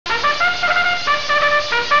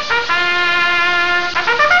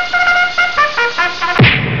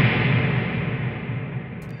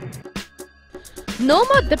No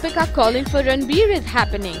more Deepika calling for Ranbir is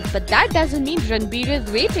happening, but that doesn't mean Ranbir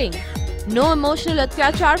is waiting. No emotional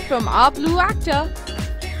Atyachar from our blue actor.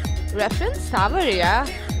 Reference Savaria.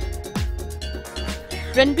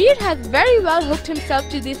 Ranbir has very well hooked himself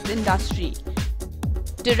to this industry.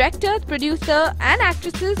 Directors, producers and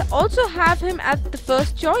actresses also have him as the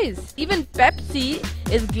first choice. Even Pepsi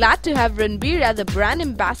is glad to have Ranbir as a brand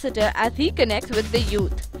ambassador as he connects with the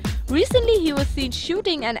youth. Recently, he was seen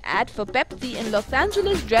shooting an ad for Pepsi in Los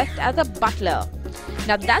Angeles dressed as a butler.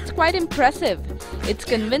 Now that's quite impressive. It's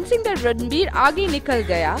convincing that Ranbir आगे निकल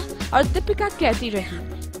गया और दीपिका कहती रही,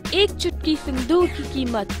 एक चुटकी सिंदूर की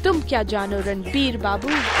कीमत तुम क्या जानो रणबीर बाबू।